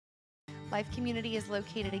Life Community is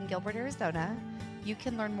located in Gilbert, Arizona. You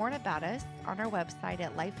can learn more about us on our website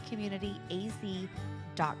at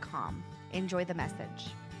lifecommunityaz.com. Enjoy the message.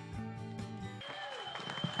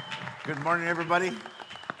 Good morning, everybody.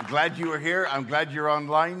 I'm glad you are here. I'm glad you're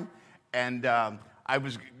online. And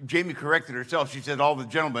Jamie corrected herself. She said all the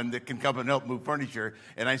gentlemen that can come and help move furniture.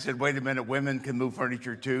 And I said, wait a minute, women can move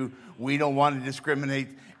furniture too. We don't want to discriminate.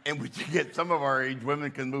 And we get some of our age, women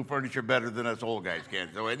can move furniture better than us old guys can.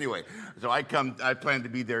 So anyway, I plan to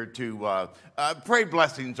be there to pray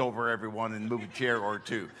blessings over everyone and move a chair or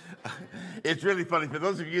two. It's really funny. For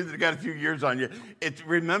those of you that have got a few years on you,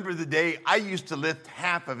 remember the day I used to lift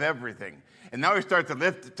half of everything. And now I start to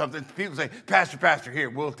lift something. People say, Pastor, here,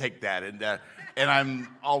 we'll take that. And I'm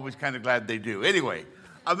always kind of glad they do. Anyway,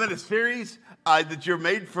 I'm in a series that you're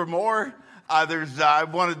made for more.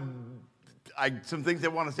 Some things I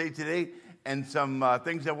want to say today and some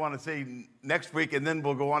things I want to say next week, and then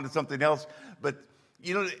we'll go on to something else. But,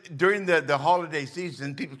 you know, during the holiday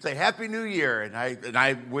season, people say, Happy New Year. And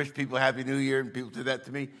I wish people Happy New Year, and people do that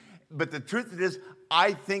to me. But the truth is,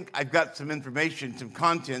 I think I've got some information, some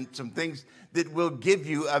content, some things that will give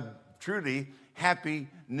you a truly Happy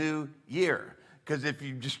New Year. Because if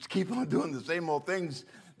you just keep on doing the same old things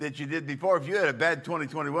that you did before, if you had a bad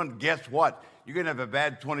 2021, guess what? You're going to have a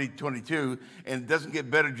bad 2022, and it doesn't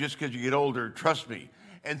get better just because you get older, trust me.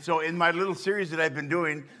 And so in my little series that I've been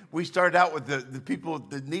doing, we start out with the people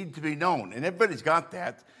that need to be known, and everybody's got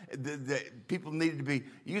that. The people need to be,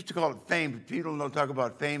 you used to call it fame, but people don't talk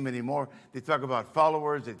about fame anymore. They talk about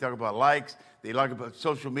followers, they talk about likes, they talk about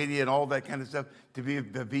social media and all that kind of stuff, to be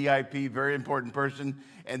the VIP, very important person.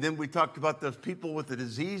 And then we talked about those people with the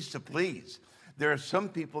disease to please. There are some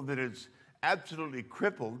people that is absolutely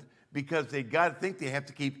crippled because they think they have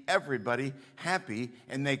to keep everybody happy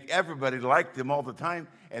and make everybody like them all the time,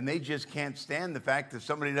 and they just can't stand the fact that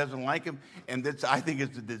somebody doesn't like them, and I think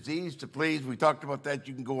it's a disease to please. We talked about that.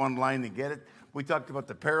 You can go online and get it. We talked about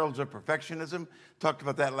the perils of perfectionism, talked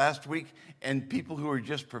about that last week, and people who are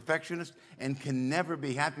just perfectionists and can never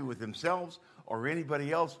be happy with themselves or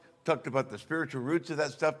anybody else. Talked about the spiritual roots of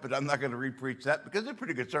that stuff, but I'm not going to re-preach that because it's a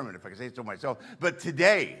pretty good sermon, if I can say so myself. But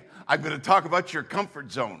today, I'm going to talk about your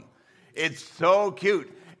comfort zone. It's so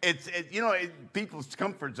cute. People's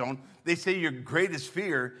comfort zone, they say your greatest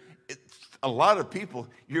fear, a lot of people,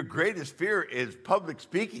 your greatest fear is public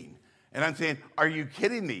speaking. And I'm saying, are you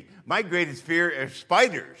kidding me? My greatest fear is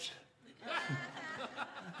spiders.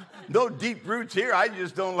 No deep roots here. I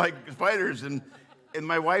just don't like spiders, and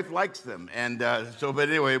my wife likes them. And but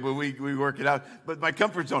anyway, we work it out. But my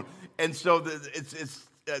comfort zone. And so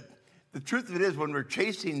the truth of it is, when we're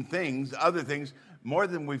chasing things, other things, more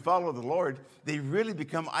than we follow the Lord, they really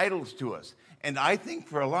become idols to us. And I think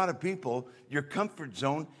for a lot of people, your comfort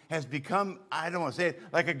zone has become, I don't want to say it,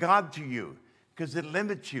 like a god to you, because it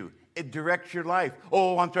limits you. It directs your life.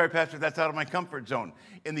 Oh, I'm sorry, Pastor, that's out of my comfort zone.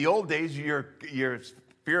 In the old days, your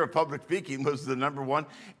fear of public speaking was the number one.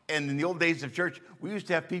 And in the old days of church, we used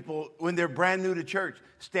to have people, when they're brand new to church,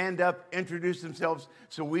 stand up, introduce themselves.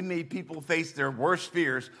 So we made people face their worst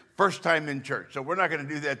fears first time in church. So we're not going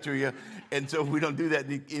to do that to you. And so we don't do that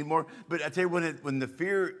anymore. But I tell you, when the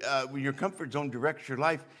fear, when your comfort zone directs your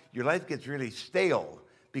life gets really stale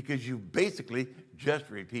because you basically just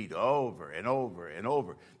repeat over and over and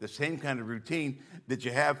over the same kind of routine that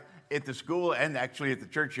you have at the school and actually at the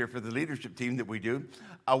church here for the leadership team that we do.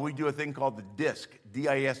 We do a thing called the DISC,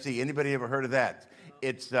 D-I-S-C. Anybody ever heard of that?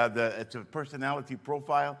 It's a personality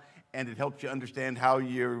profile, and it helps you understand how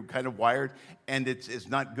you're kind of wired, and it's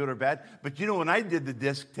not good or bad. But you know, when I did the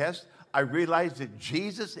DISC test, I realized that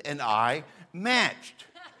Jesus and I matched.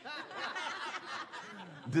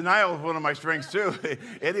 Denial is one of my strengths too.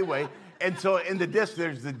 Anyway, and so in the DISC,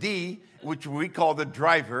 there's the D, which we call the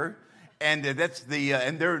driver, and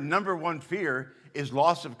and their number one fear is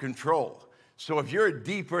loss of control. So if you're a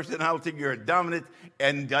D personality, you're a dominant,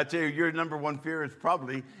 and I tell you, your number one fear is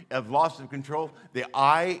probably of loss of control. The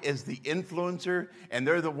I is the influencer, and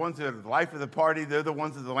they're the ones that are the life of the party. They're the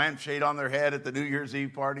ones with the lampshade on their head at the New Year's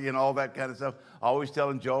Eve party and all that kind of stuff, always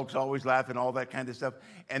telling jokes, always laughing, all that kind of stuff.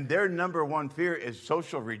 And their number one fear is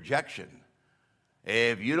social rejection.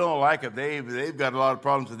 If you don't like them, they've got a lot of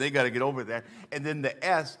problems, and they got to get over that. And then the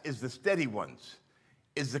S is the steady ones,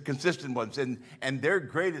 is the consistent ones. And their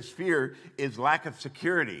greatest fear is lack of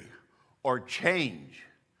security or change.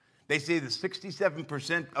 They say that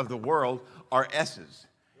 67% of the world are S's.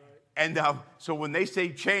 Right. And so when they say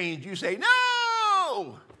change, you say, no!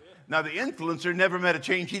 Yeah. Now, the influencer never met a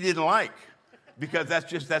change he didn't like, because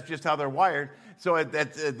that's just how they're wired. So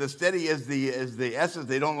the steady is the S's.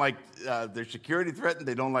 They don't like their security threatened.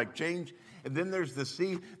 They don't like change. And then there's the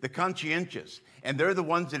C, the conscientious. And they're the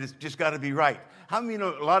ones that it's just got to be right. How many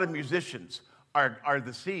know a lot of musicians are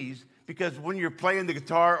the C's? Because when you're playing the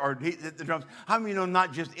guitar or the drums, how many know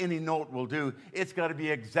not just any note will do? It's got to be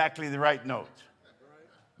exactly the right note.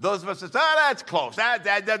 Those of us that say, oh, that's close.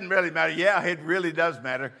 That doesn't really matter. Yeah, it really does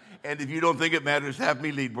matter. And if you don't think it matters, have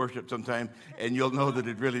me lead worship sometime, and you'll know that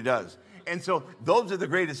it really does. And so those are the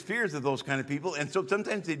greatest fears of those kind of people. And so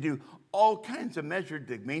sometimes they do all kinds of measures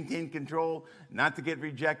to maintain control, not to get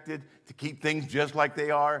rejected, to keep things just like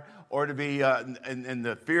they are, or to be, and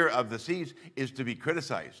the fear of the C's is to be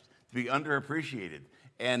criticized, to be underappreciated.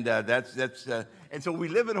 And and so we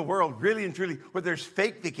live in a world, really and truly, where there's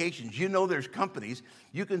fake vacations. You know, there's companies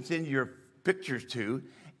you can send your pictures to,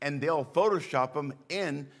 and they'll Photoshop them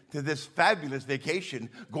into this fabulous vacation,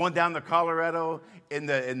 going down the Colorado, in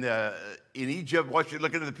Egypt,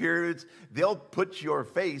 looking at the pyramids. They'll put your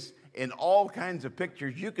face in all kinds of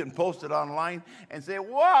pictures. You can post it online and say,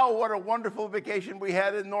 wow, what a wonderful vacation we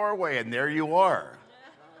had in Norway. And there you are.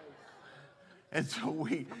 And so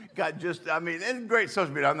we got and great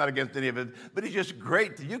social media. I'm not against any of it, but it's just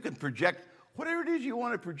great that you can project whatever it is you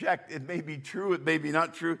want to project. It may be true, it may be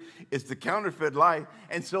not true. It's the counterfeit lie.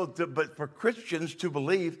 And so, but for Christians to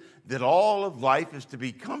believe that all of life is to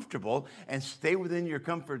be comfortable and stay within your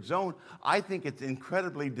comfort zone, I think it's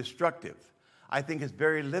incredibly destructive. I think it's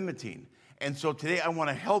very limiting. And so today I want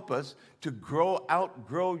to help us to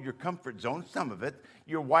outgrow your comfort zone, some of it.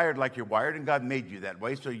 You're wired like you're wired, and God made you that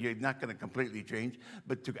way, so you're not going to completely change.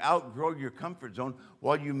 But to outgrow your comfort zone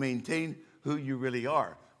while you maintain who you really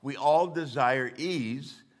are. We all desire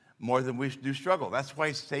ease more than we do struggle. That's why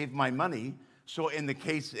I save my money. So in the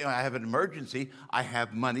case I have an emergency, I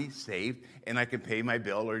have money saved, and I can pay my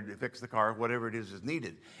bill or fix the car, whatever it is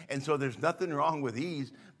needed. And so there's nothing wrong with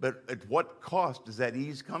ease, but at what cost does that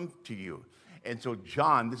ease come to you? And so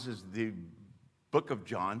John, this is the book of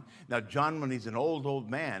John. Now John, when he's an old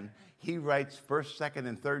man, he writes 1st, 2nd,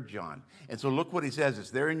 and 3rd John. And so look what he says.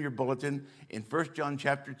 It's there in your bulletin in 1 John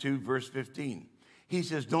chapter 2, verse 15. He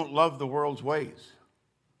says, don't love the world's ways.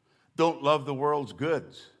 Don't love the world's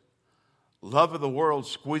goods. Love of the world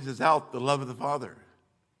squeezes out the love of the Father.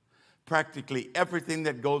 Practically everything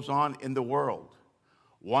that goes on in the world,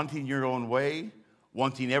 wanting your own way,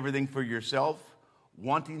 wanting everything for yourself,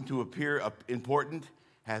 wanting to appear important,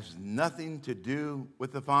 has nothing to do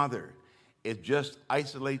with the Father. It just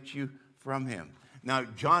isolates you from him. Now,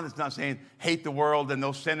 John is not saying hate the world and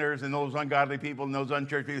those sinners and those ungodly people and those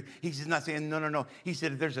unchurched people. He's not saying no. He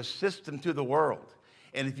said there's a system to the world.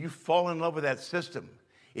 And if you fall in love with that system,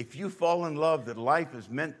 if you fall in love that life is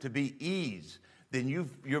meant to be ease, then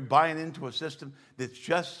you're buying into a system that's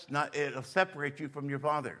just not, it'll separate you from your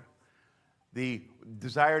Father. The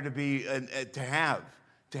desire to be, to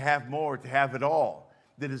have more, to have it all.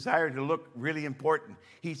 The desire to look really important.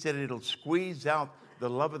 He said it'll squeeze out the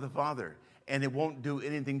love of the Father, and it won't do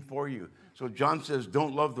anything for you. So John says,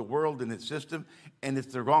 don't love the world and its system, and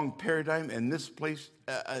it's the wrong paradigm and misplaced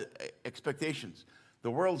expectations.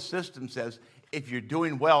 The world system says, if you're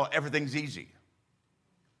doing well, everything's easy.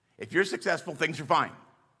 If you're successful, things are fine.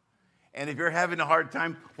 And if you're having a hard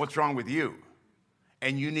time, what's wrong with you?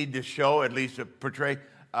 And you need to show, at least portray,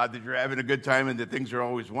 that you're having a good time and that things are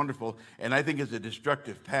always wonderful. And I think it's a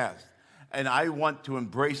destructive path. And I want to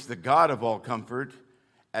embrace the God of all comfort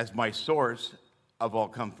as my source of all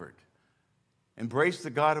comfort. Embrace the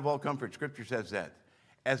God of all comfort. Scripture says that.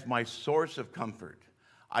 As my source of comfort.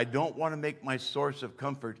 I don't want to make my source of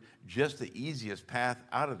comfort just the easiest path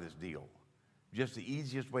out of this deal. Just the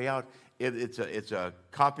easiest way out. It's a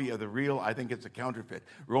copy of the real. I think it's a counterfeit.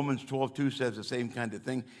 Romans 12:2 says the same kind of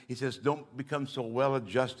thing. He says, don't become so well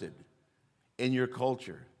adjusted in your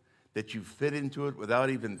culture that you fit into it without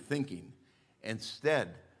even thinking.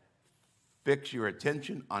 Instead, fix your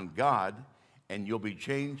attention on God, and you'll be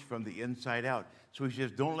changed from the inside out. So he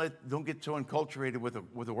says, don't get so enculturated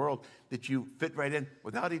with the world that you fit right in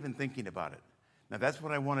without even thinking about it. Now, that's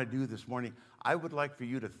what I want to do this morning. I would like for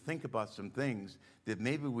you to think about some things that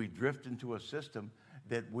maybe we drift into a system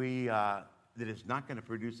that that is not going to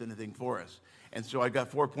produce anything for us. And so I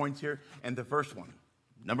got 4 points here. And the first one,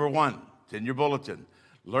 number 1, it's in your bulletin.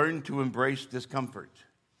 Learn to embrace discomfort.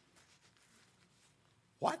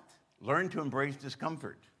 What? Learn to embrace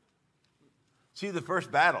discomfort. See, the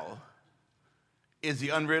first battle is the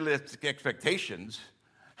unrealistic expectations.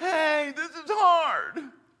 Hey, this is hard.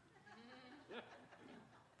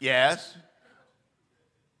 Yes.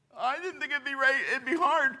 I didn't think it'd be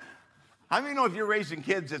hard. How many know if you're raising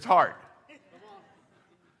kids, it's hard?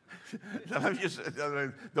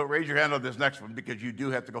 Don't raise your hand on this next one because you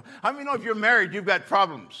do have to go. How many know if you're married, you've got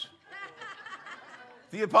problems?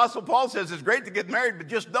 The Apostle Paul says it's great to get married, but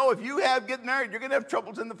just know if you get married, you're going to have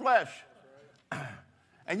troubles in the flesh.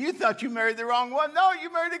 And you thought you married the wrong one. No,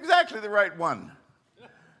 you married exactly the right one.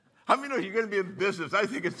 How many know you're going to be in business? I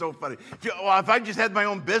think it's so funny. Well, if I just had my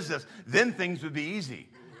own business, then things would be easy.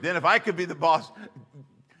 Then if I could be the boss,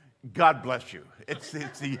 God bless you. It's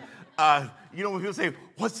the, you know, when people say,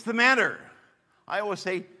 what's the matter? I always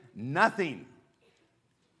say, nothing.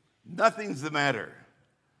 Nothing's the matter.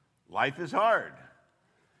 Life is hard.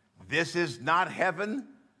 This is not heaven.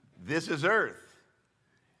 This is earth.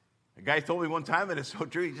 A guy told me one time, and it's so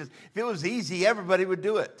true, he says, if it was easy, everybody would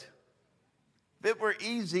do it. If it were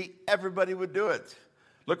easy, everybody would do it.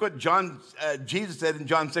 Look what Jesus said in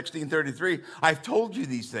John 16:33. I've told you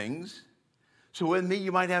these things, so in me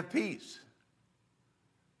you might have peace.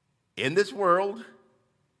 In this world,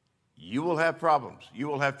 you will have problems. You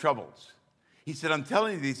will have troubles. He said, I'm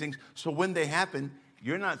telling you these things, so when they happen,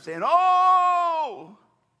 you're not saying, oh!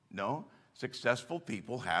 No, successful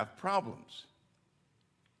people have problems.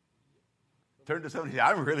 Turn to somebody and say,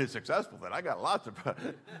 I'm really successful, then I got lots of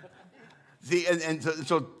problems. See,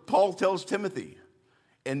 so Paul tells Timothy,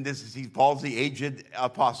 and Paul's the aged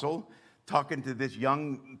apostle, talking to this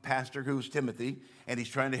young pastor who's Timothy, and he's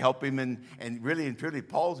trying to help him, and really and truly,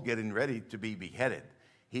 Paul's getting ready to be beheaded.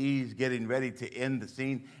 He's getting ready to end the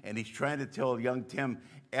scene, and he's trying to tell young Tim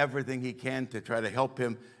everything he can to try to help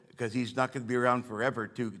him, because he's not going to be around forever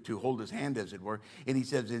to hold his hand, as it were. And he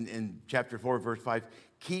says in chapter 4, verse 5,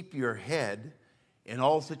 keep your head in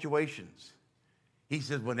all situations. He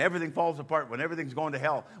says, when everything falls apart, when everything's going to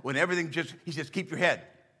hell, he says, keep your head.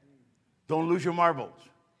 Don't lose your marbles.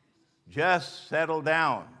 Just settle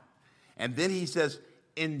down. And then he says,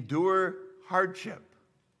 endure hardship.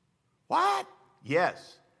 What?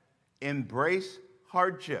 Yes. Embrace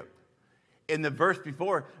hardship. In the verse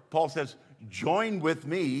before, Paul says, join with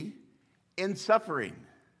me in suffering,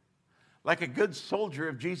 like a good soldier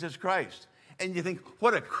of Jesus Christ. And you think,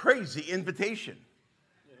 what a crazy invitation.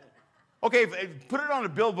 Okay, put it on a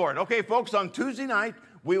billboard. Okay, folks, on Tuesday night,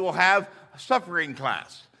 we will have a suffering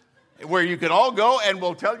class where you can all go, and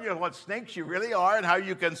we'll tell you what snakes you really are and how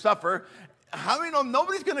you can suffer. How many know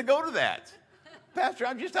nobody's going to go to that? Pastor,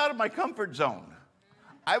 I'm just out of my comfort zone.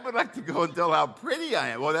 I would like to go and tell how pretty I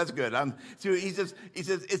am. Well, that's good. So he says,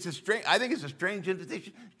 I think it's a strange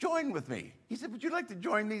invitation. Join with me. He said, would you like to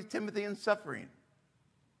join me, Timothy, in suffering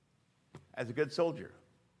as a good soldier?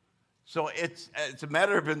 So it's a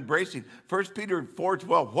matter of embracing. 1 Peter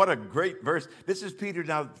 4:12, what a great verse. This is Peter,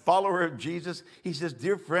 now follower of Jesus. He says,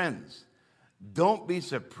 dear friends, don't be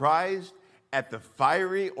surprised at the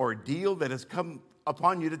fiery ordeal that has come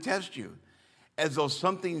upon you to test you, as though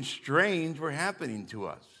something strange were happening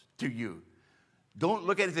to you. Don't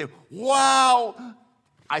look at it and say, wow.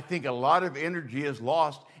 I think a lot of energy is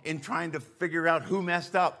lost in trying to figure out who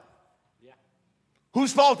messed up.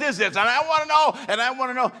 Whose fault is this? And I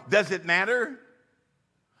want to know, does it matter?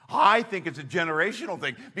 I think it's a generational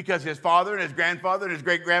thing, because his father and his grandfather and his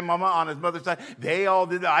great-grandmama on his mother's side, they all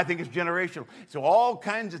did that. I think it's generational. So all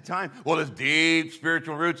kinds of time, well, it's deep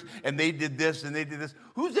spiritual roots, and they did this and they did this.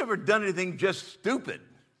 Who's ever done anything just stupid?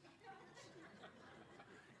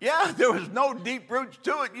 Yeah, there was no deep roots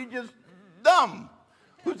to it. You just dumb.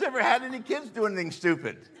 Who's ever had any kids do anything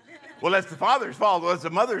stupid? Well, that's the father's fault. Well, that's the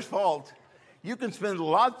mother's fault. You can spend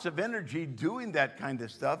lots of energy doing that kind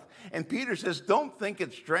of stuff. And Peter says, don't think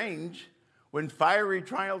it's strange when fiery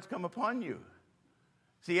trials come upon you.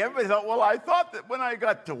 See, everybody thought, well, I thought that when I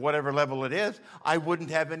got to whatever level it is, I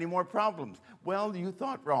wouldn't have any more problems. Well, you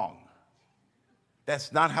thought wrong.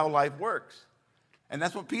 That's not how life works. And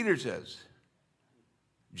that's what Peter says.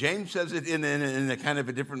 James says it in a kind of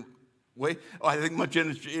a different way. Oh, I think much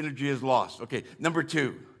energy is lost. Okay, number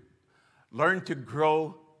 2, learn to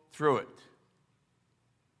grow through it.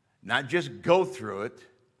 Not just go through it,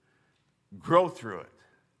 grow through it.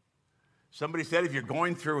 Somebody said if you're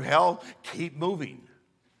going through hell, keep moving.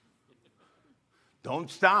 Don't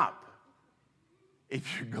stop.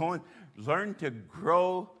 If you're going, learn to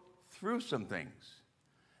grow through some things.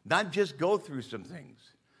 Not just go through some things.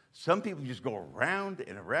 Some people just go around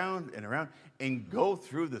and around and around and go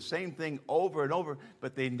through the same thing over and over,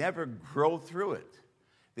 but they never grow through it.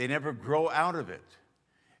 They never grow out of it.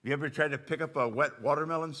 You ever tried to pick up a wet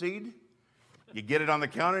watermelon seed? You get it on the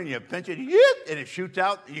counter and you pinch it, and it shoots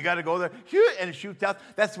out. You got to go there, and it shoots out.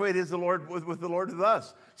 That's the way it is with the Lord with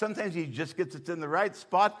us. Sometimes he just gets it in the right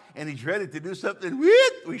spot, and he's ready to do something.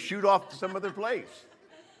 We shoot off to some other place.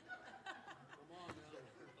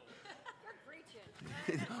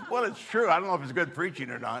 Well, it's true. I don't know if it's good preaching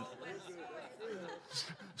or not.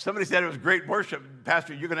 Somebody said it was great worship.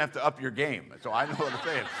 Pastor, you're going to have to up your game. So I know what I'm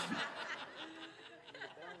saying.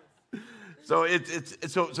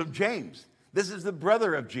 So James, this is the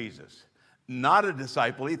brother of Jesus, not a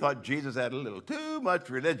disciple. He thought Jesus had a little too much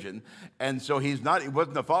religion, and so he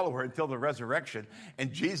wasn't a follower until the resurrection.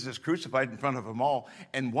 And Jesus is crucified in front of them all.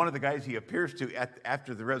 And one of the guys he appears to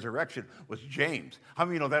after the resurrection was James. How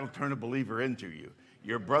many of you know that'll turn a believer into you?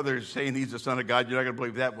 Your brother's saying he's the Son of God. You're not going to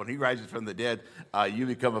believe that. When he rises from the dead, you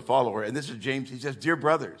become a follower. And this is James. He says, "Dear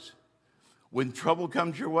brothers, when trouble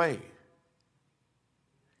comes your way,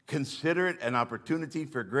 consider it an opportunity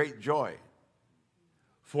for great joy.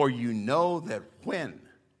 For you know that when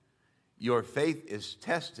your faith is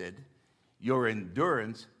tested, your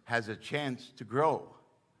endurance has a chance to grow."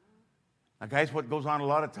 Now, guys, what goes on a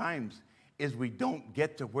lot of times is we don't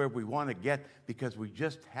get to where we want to get because we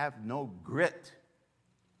just have no grit,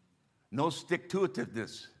 no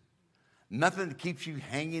stick-to-itiveness, nothing that keeps you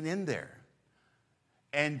hanging in there.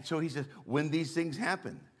 And so he says, when these things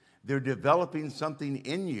happen, they're developing something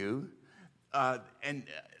in you, and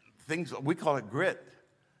things, we call it grit.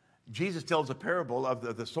 Jesus tells a parable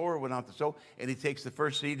of the sower went out to sow, and he takes the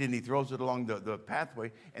first seed and he throws it along the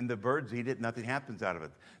pathway, and the birds eat it, nothing happens out of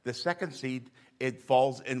it. The second seed, it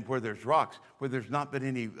falls in where there's rocks, where there's not been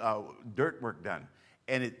any dirt work done,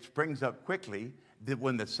 and it springs up quickly. That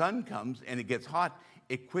when the sun comes and it gets hot,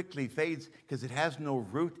 it quickly fades because it has no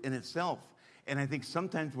root in itself. And I think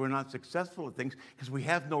sometimes we're not successful at things because we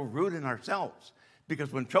have no root in ourselves.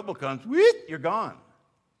 Because when trouble comes, you're gone.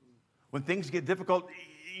 When things get difficult,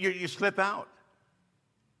 you slip out.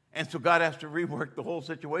 And so God has to rework the whole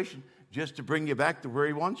situation just to bring you back to where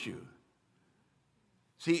he wants you.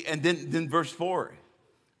 See, and then verse 4,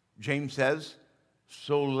 James says,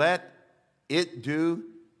 "So let it do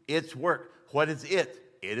its work." What is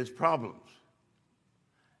it? It is problems.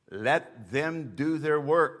 Let them do their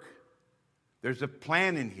work. There's a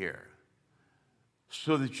plan in here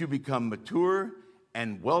so that you become mature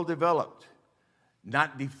and well-developed,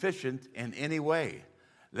 not deficient in any way.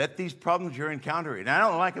 Let these problems you're encountering, and I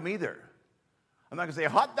don't like them either. I'm not going to say,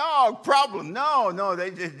 hot dog problem. No,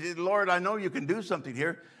 Lord, I know you can do something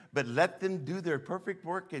here, but let them do their perfect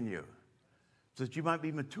work in you so that you might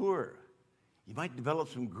be mature. You might develop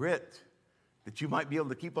some grit, that you might be able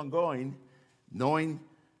to keep on going, knowing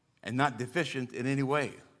and not deficient in any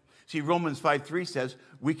way. See, Romans 5:3 says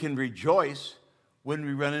we can rejoice when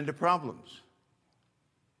we run into problems,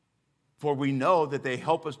 for we know that they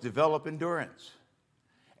help us develop endurance.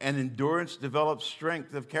 And endurance develops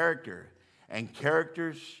strength of character, and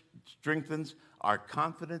character strengthens our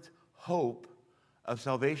confident hope of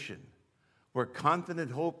salvation. Where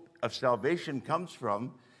confident hope of salvation comes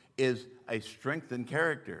from is a strengthened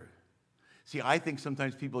character. See, I think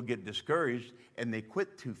sometimes people get discouraged and they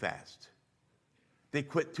quit too fast. They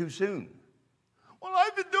quit too soon. Well,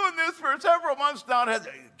 I've been doing this for several months now.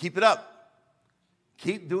 Keep it up.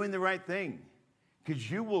 Keep doing the right thing, because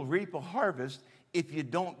you will reap a harvest if you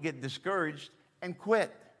don't get discouraged and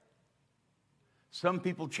quit. Some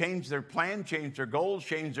people change their plan, change their goals,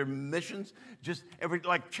 change their missions, just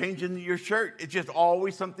like changing your shirt. It's just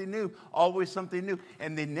always something new, always something new.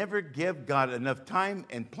 And they never give God enough time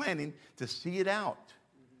and planning to see it out,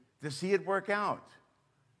 to see it work out.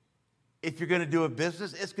 If you're going to do a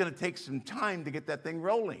business, it's going to take some time to get that thing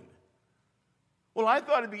rolling. Well, I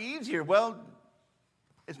thought it'd be easier. Well,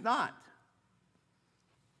 it's not.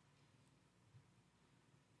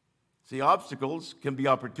 See, obstacles can be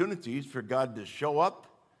opportunities for God to show up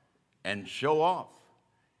and show off.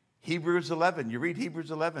 Hebrews 11, you read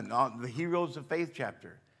Hebrews 11, the heroes of faith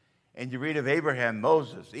chapter, and you read of Abraham,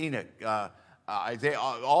 Moses, Enoch, Isaiah,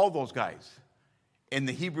 all those guys in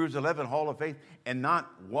the Hebrews 11 Hall of Faith, and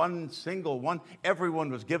not one single one. Everyone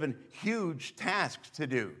was given huge tasks to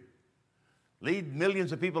do. Lead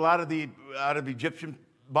millions of people out of Egyptian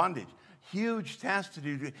bondage. Huge tasks to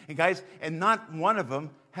do. And guys, and not one of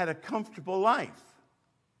them had a comfortable life.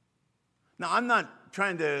 Now, I'm not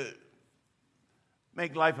trying to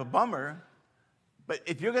make life a bummer, but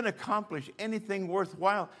if you're going to accomplish anything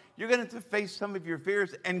worthwhile, you're going to have to face some of your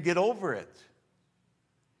fears and get over it.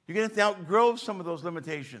 You're going to have to outgrow some of those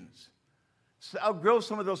limitations. Outgrow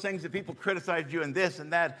some of those things that people criticize you and this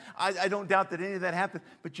and that. I don't doubt that any of that happens,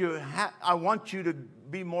 but I want you to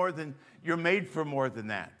be more than, you're made for more than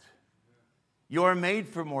that. You're made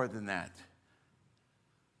for more than that.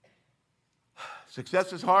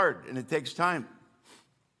 Success is hard, and it takes time.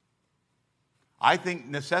 I think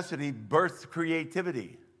necessity births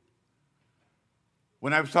creativity.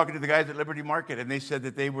 When I was talking to the guys at Liberty Market, and they said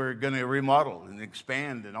that they were going to remodel and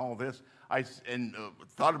expand and all this, I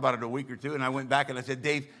thought about it a week or two, and I went back and I said,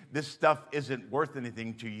 Dave, this stuff isn't worth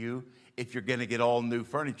anything to you if you're going to get all new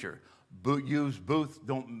furniture. used booths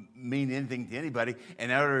don't mean anything to anybody.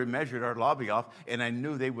 And I already measured our lobby off, and I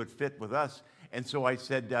knew they would fit with us. And so I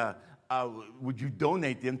said, would you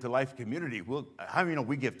donate them to Life Community? Well, how many know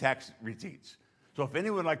we give tax receipts? So if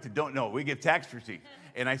anyone would like to don't know, we give tax receipts.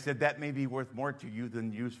 And I said, that may be worth more to you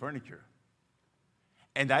than used furniture.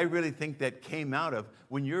 And I really think that came out of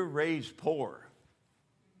when you're raised poor.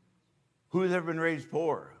 Who's ever been raised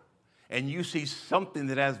poor? And you see something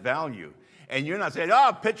that has value. And you're not saying,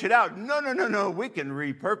 oh, pitch it out. No. We can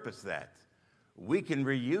repurpose that. We can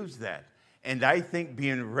reuse that. And I think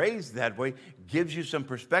being raised that way gives you some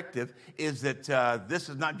perspective, is that this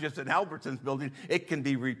is not just an Albertsons building. It can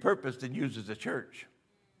be repurposed and used as a church.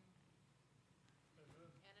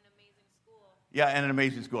 And an amazing school. Yeah, and an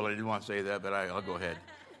amazing school. I didn't want to say that, but I'll go ahead.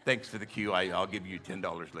 Thanks for the cue. I'll give you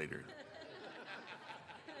 $10 later.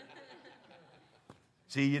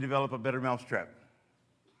 See, you develop a better mousetrap.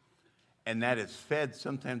 And that is fed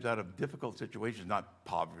sometimes out of difficult situations, not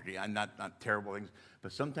poverty, and not terrible things,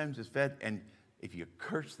 but sometimes it's fed. And if you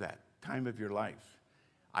curse that time of your life,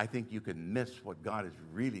 I think you can miss what God is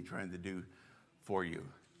really trying to do for you.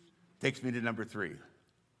 Takes me to number 3.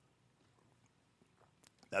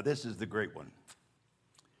 Now, this is the great one.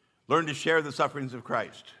 Learn to share the sufferings of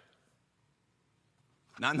Christ.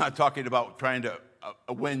 Now, I'm not talking about trying to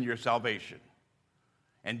win your salvation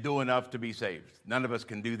and do enough to be saved. None of us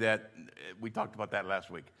can do that. We talked about that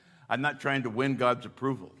last week. I'm not trying to win God's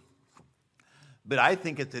approval. But I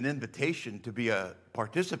think it's an invitation to be a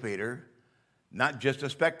participator, not just a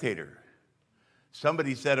spectator.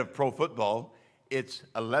 Somebody said of pro football, it's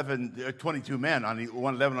 22 men,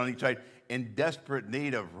 11 on each side, in desperate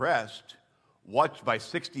need of rest, watched by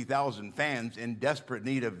 60,000 fans in desperate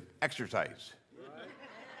need of exercise.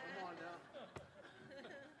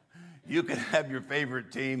 You can have your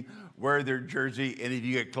favorite team, wear their jersey, and if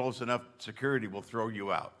you get close enough, security will throw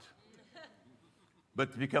you out.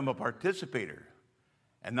 But to become a participator,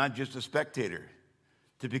 and not just a spectator,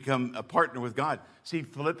 to become a partner with God. See,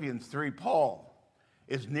 Philippians 3, Paul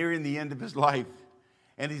is nearing the end of his life,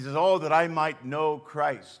 and he says, oh, that I might know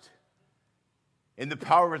Christ in the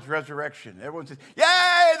power of his resurrection. Everyone says,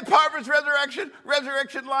 yay, the power of his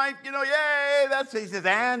resurrection life, yay. That's it. He says,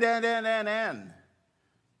 and.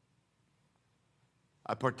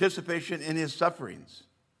 A participation in his sufferings,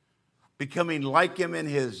 becoming like him in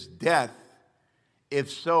his death, if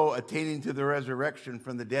so, attaining to the resurrection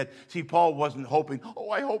from the dead. See, Paul wasn't hoping,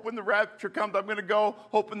 I hope when the rapture comes, I'm going to go,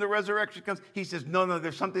 hoping the resurrection comes. He says, no,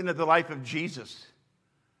 there's something in the life of Jesus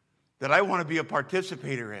that I want to be a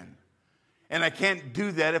participator in. And I can't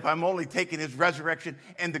do that if I'm only taking his resurrection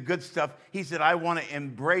and the good stuff. He said, I want to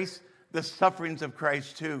embrace the sufferings of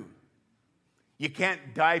Christ too. You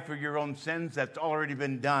can't die for your own sins. That's already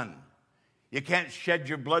been done. You can't shed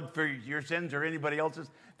your blood for your sins or anybody else's.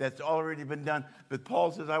 That's already been done. But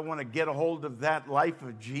Paul says, I want to get a hold of that life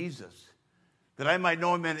of Jesus, that I might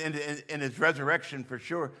know him in his resurrection for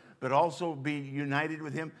sure, but also be united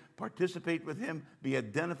with him, participate with him, be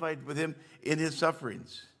identified with him in his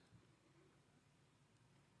sufferings.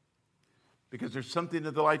 Because there's something to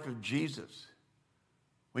the life of Jesus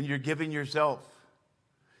when you're giving yourself.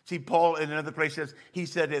 See, Paul in another place says, he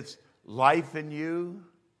said it's life in you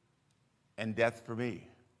and death for me.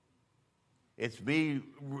 It's me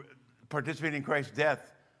participating in Christ's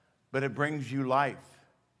death, but it brings you life.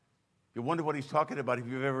 You wonder what he's talking about. If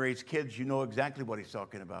you've ever raised kids, you know exactly what he's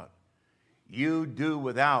talking about. You do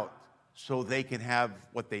without so they can have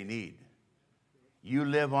what they need. You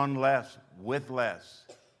live on less, with less,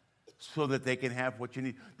 so that they can have what you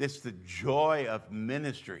need. This is the joy of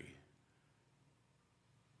ministry.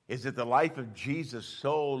 Is that the life of Jesus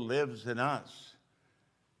so lives in us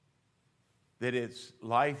that it's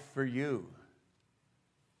life for you.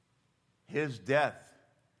 His death,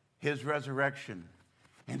 his resurrection.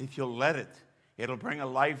 And if you'll let it, it'll bring a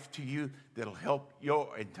life to you that'll help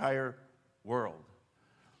your entire world.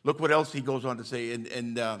 Look what else he goes on to say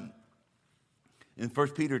in 1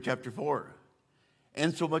 Peter chapter 4.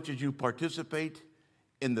 And so much as you participate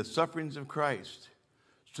in the sufferings of Christ,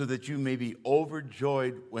 so that you may be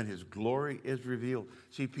overjoyed when his glory is revealed.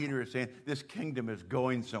 See, Peter is saying, this kingdom is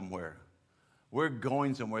going somewhere. We're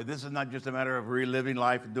going somewhere. This is not just a matter of reliving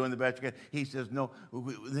life and doing the best you can. He says, no,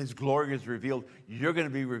 his glory is revealed. You're going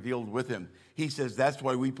to be revealed with him. He says that's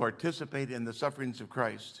why we participate in the sufferings of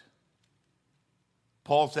Christ.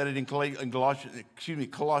 Paul said it in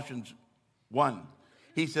Colossians 1.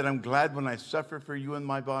 He said, I'm glad when I suffer for you in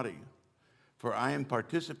my body, for I am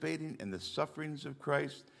participating in the sufferings of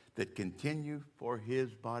Christ that continue for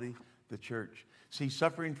his body, the church. See,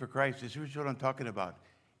 suffering for Christ is what I'm talking about.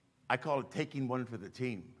 I call it taking one for the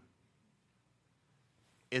team.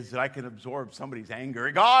 is that I can absorb somebody's anger.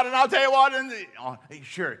 God, and I'll tell you what, hey,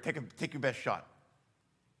 sure, take your best shot.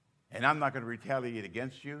 And I'm not going to retaliate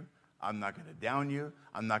against you. I'm not going to down you.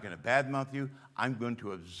 I'm not going to badmouth you. I'm going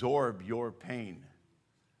to absorb your pain.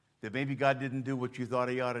 That maybe God didn't do what you thought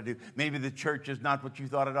he ought to do. Maybe the church is not what you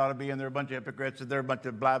thought it ought to be, and they're a bunch of hypocrites, and they're a bunch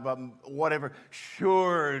of blah, blah, whatever.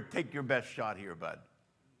 Sure, take your best shot here, bud.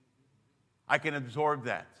 I can absorb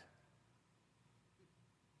that.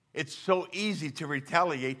 It's so easy to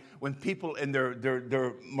retaliate when people in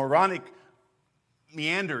their moronic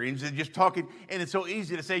meanderings are just talking, and it's so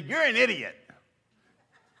easy to say, you're an idiot.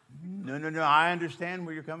 No, I understand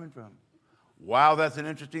where you're coming from. Wow, that's an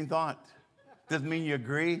interesting thought. Doesn't mean you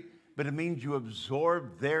agree, but it means you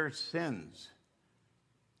absorb their sins.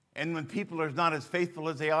 And when people are not as faithful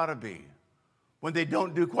as they ought to be, when they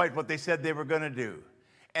don't do quite what they said they were going to do,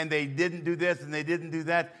 and they didn't do this and they didn't do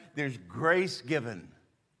that, there's grace given.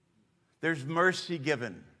 There's mercy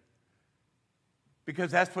given.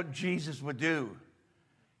 Because that's what Jesus would do.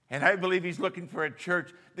 And I believe he's looking for a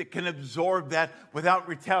church that can absorb that without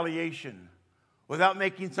retaliation, without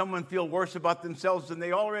making someone feel worse about themselves than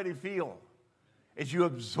they already feel. As you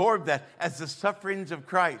absorb that as the sufferings of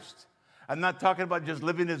Christ. I'm not talking about just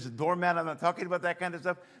living as a doormat. I'm not talking about that kind of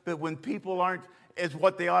stuff. But when people aren't as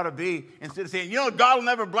what they ought to be, instead of saying, God will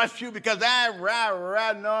never bless you because,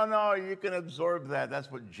 no, you can absorb that.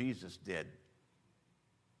 That's what Jesus did.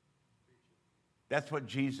 That's what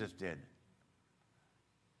Jesus did.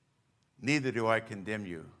 Neither do I condemn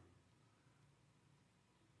you.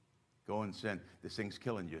 Go and sin. This thing's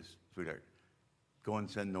killing you, sweetheart. Go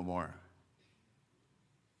and sin no more.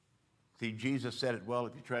 See, Jesus said it well,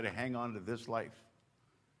 if you try to hang on to this life,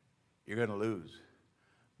 you're going to lose.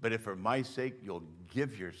 But if for my sake you'll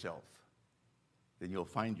give yourself, then you'll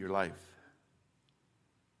find your life.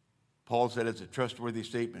 Paul said it's a trustworthy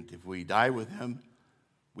statement. If we die with him,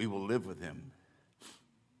 we will live with him.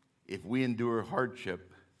 If we endure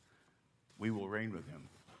hardship, we will reign with him.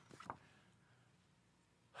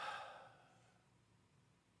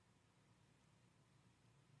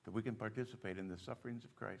 That we can participate in the sufferings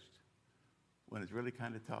of Christ when it's really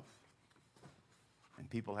kind of tough and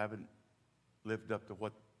people haven't lived up to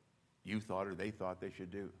what you thought or they thought they should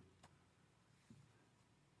do.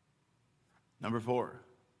 Number 4,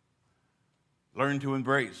 learn to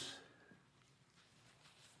embrace.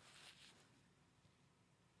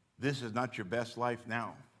 This is not your best life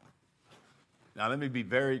now. Now, let me be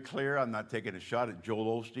very clear. I'm not taking a shot at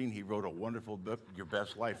Joel Osteen. He wrote a wonderful book, Your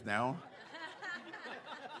Best Life Now.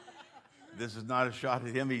 This is not a shot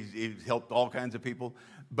at him. He's helped all kinds of people.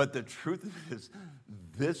 But the truth of it is,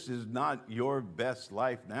 this is not your best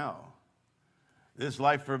life now. This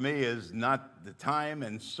life for me is not the time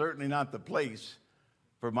and certainly not the place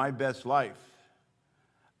for my best life.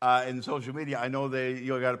 In social media, I know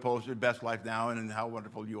you got to post your best life now and how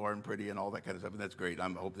wonderful you are and pretty and all that kind of stuff, and that's great.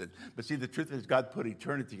 I'm hoping that. But see, the truth is, God put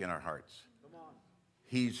eternity in our hearts.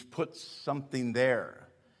 He's put something there,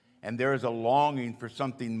 and there is a longing for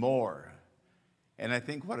something more. And I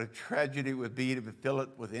think what a tragedy it would be to fill it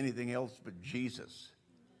with anything else but Jesus.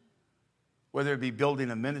 Whether it be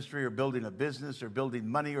building a ministry or building a business or building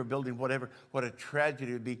money or building whatever, what a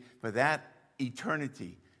tragedy it would be for that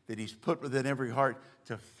eternity that he's put within every heart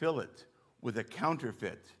to fill it with a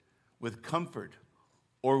counterfeit, with comfort,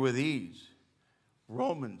 or with ease.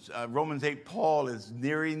 Romans 8, Paul is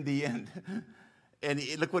nearing the end. And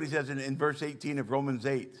look what he says in verse 18 of Romans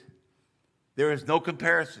 8. There is no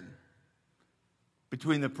comparison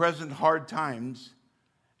between the present hard times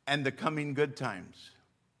and the coming good times.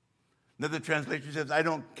 Another translation says, I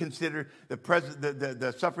don't consider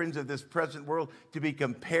the sufferings of this present world to be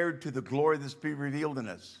compared to the glory that's be revealed in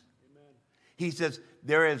us. Amen. He says,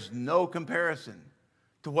 there is no comparison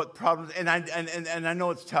to what problems, and I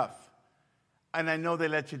know it's tough. And I know they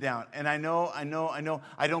let you down. And I know,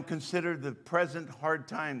 I don't consider the present hard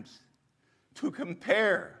times to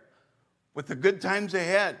compare with the good times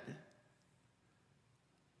ahead.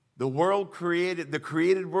 The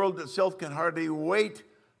created world itself can hardly wait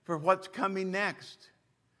for what's coming next.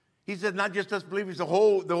 He said not just us believers, the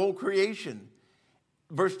whole creation.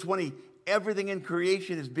 Verse 20, everything in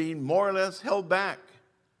creation is being more or less held back.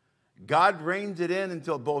 God reins it in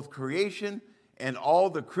until both creation and all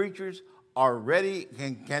the creatures are ready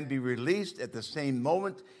and can be released at the same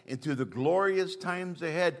moment into the glorious times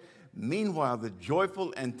ahead. Meanwhile, the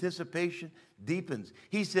joyful anticipation deepens.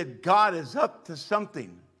 He said God is up to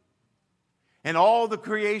something. And all the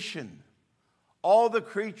creation, all the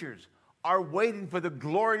creatures are waiting for the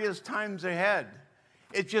glorious times ahead.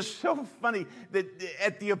 It's just so funny that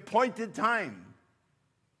at the appointed time,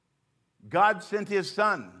 God sent his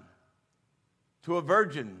son to a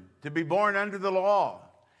virgin, to be born under the law.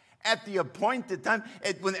 At the appointed time,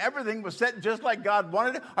 when everything was set just like God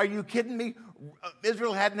wanted it. Are you kidding me?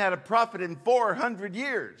 Israel hadn't had a prophet in 400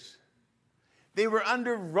 years. They were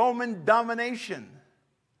under Roman domination.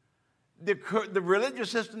 The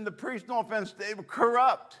religious system, the priests, no offense, they were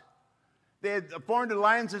corrupt. They had formed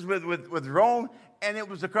alliances with Rome, and it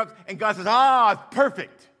was corrupt. And God says, it's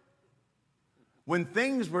perfect. When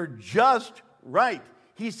things were just right,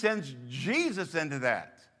 he sends Jesus into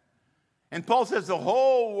that. And Paul says the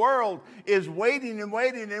whole world is waiting and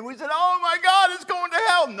waiting. And we said, oh my God, it's going to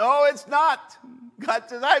hell. No, it's not. God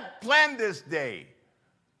says, I planned this day.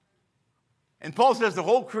 And Paul says the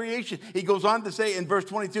whole creation, he goes on to say in verse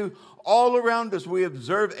 22, all around us we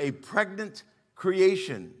observe a pregnant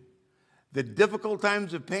creation. The difficult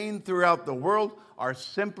times of pain throughout the world are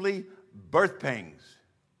simply birth pangs.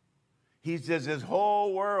 He says his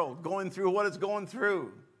whole world going through what it's going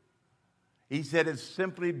through. He said it's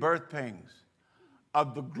simply birth pangs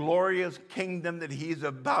of the glorious kingdom that he's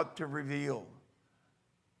about to reveal.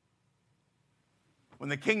 When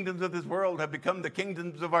the kingdoms of this world have become the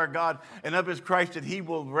kingdoms of our God and of his Christ, that he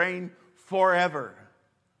will reign forever.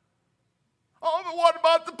 Oh, but what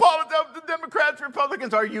about the politics, the Democrats,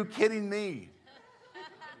 Republicans? Are you kidding me?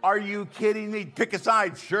 Are you kidding me? Pick a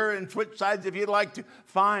side, sure, and switch sides if you'd like to.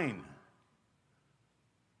 Fine.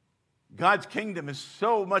 God's kingdom is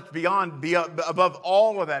so much above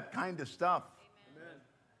all of that kind of stuff. Amen.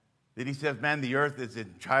 That he says, man, the earth is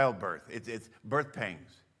in childbirth. It's birth pangs.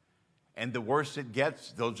 And the worse it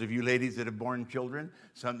gets, those of you ladies that have born children,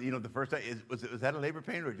 the first time, was that a labor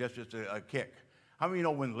pain or just a kick? How many of you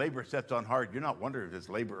know when labor sets on hard, you're not wondering if it's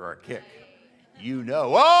labor or a kick? You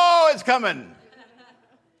know, oh, it's coming.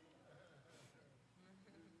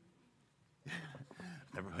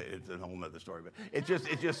 It's a whole other story, but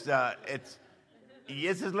it's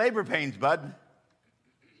his labor pains, bud.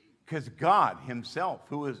 Because God himself,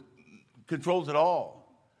 who controls it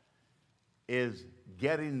all, is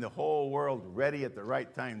getting the whole world ready at the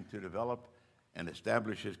right time to develop and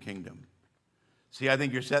establish his kingdom. See, I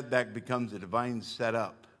think your setback becomes a divine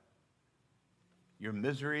setup. Your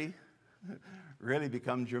misery really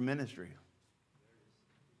becomes your ministry.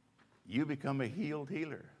 You become a healed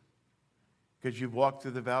healer. Because you've walked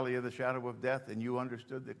through the valley of the shadow of death and you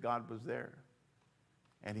understood that God was there.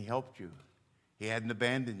 And he helped you. He hadn't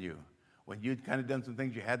abandoned you. When you'd kind of done some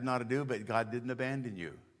things you had not to do, but God didn't abandon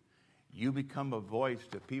you. You become a voice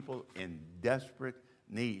to people in desperate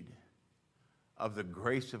need of the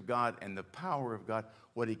grace of God and the power of God,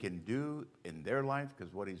 what he can do in their life,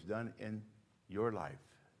 because what he's done in your life.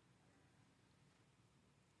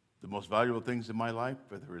 The most valuable things in my life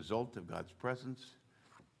are the result of God's presence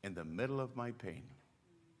in the middle of my pain.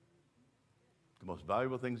 The most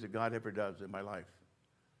valuable things that God ever does in my life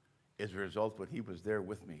is a result when he was there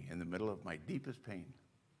with me in the middle of my deepest pain.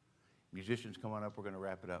 Musicians, come on up. We're going to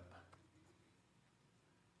wrap it up.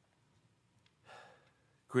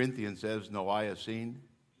 Corinthians says, no eye has seen,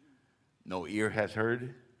 no ear has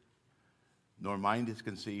heard, nor mind has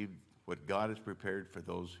conceived what God has prepared for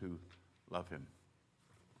those who love him.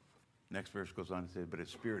 Next verse goes on to say, but his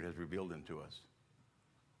Spirit has revealed him to us.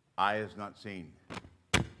 Eye has not seen,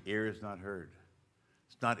 ear has not heard.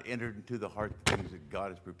 It's not entered into the heart the things that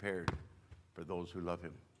God has prepared for those who love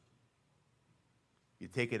him. You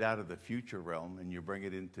take it out of the future realm and you bring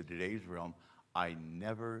it into today's realm. I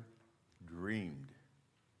never dreamed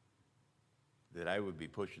that I would be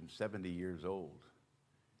pushing 70 years old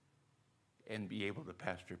and be able to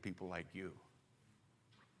pastor people like you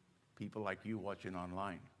watching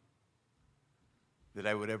online. That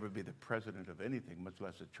I would ever be the president of anything, much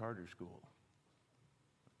less a charter school.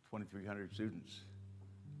 2,300 students,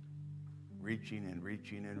 reaching and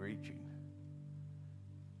reaching and reaching.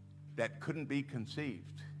 That couldn't be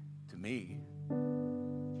conceived to me.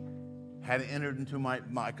 Hadn't entered into my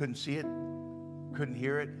I couldn't see it, couldn't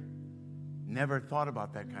hear it, never thought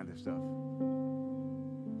about that kind of stuff.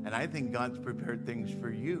 And I think God's prepared things for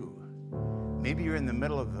you. Maybe you're in the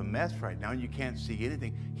middle of a mess right now and you can't see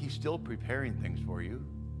anything. He's still preparing things for you.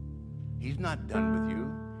 He's not done with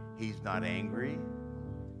you. He's not angry.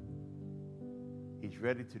 He's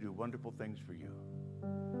ready to do wonderful things for you.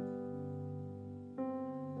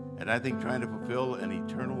 And I think trying to fulfill an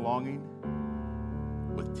eternal longing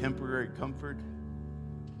with temporary comfort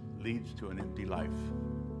leads to an empty life.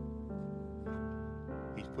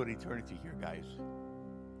 He's put eternity here, guys.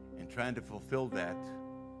 And trying to fulfill that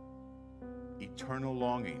eternal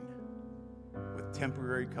longing with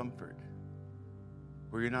temporary comfort,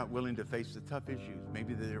 where you're not willing to face the tough issues,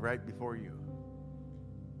 maybe that are right before you,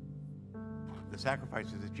 the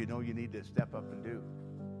sacrifices that you know you need to step up and do.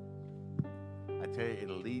 I tell you,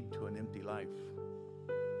 it'll lead to an empty life.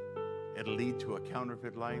 It'll lead to a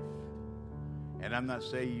counterfeit life. And I'm not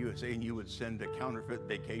saying you would send a counterfeit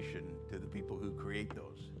vacation to the people who create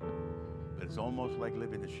those. But it's almost like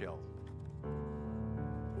living a shell.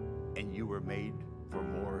 And you were made for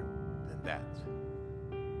more than that.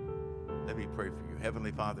 Let me pray for you.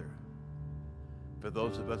 Heavenly Father, for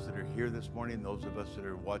those of us that are here this morning, those of us that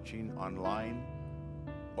are watching online,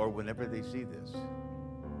 or whenever they see this,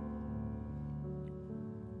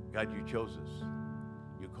 God, you chose us.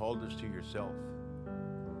 You called us to yourself.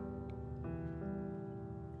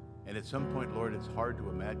 And at some point, Lord, it's hard to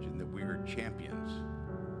imagine that we are champions.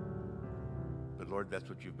 But Lord, that's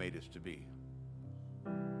what you've made us to be.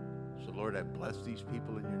 So Lord, I bless these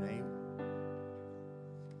people in your name.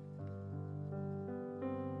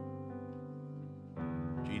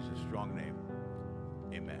 In Jesus' strong name.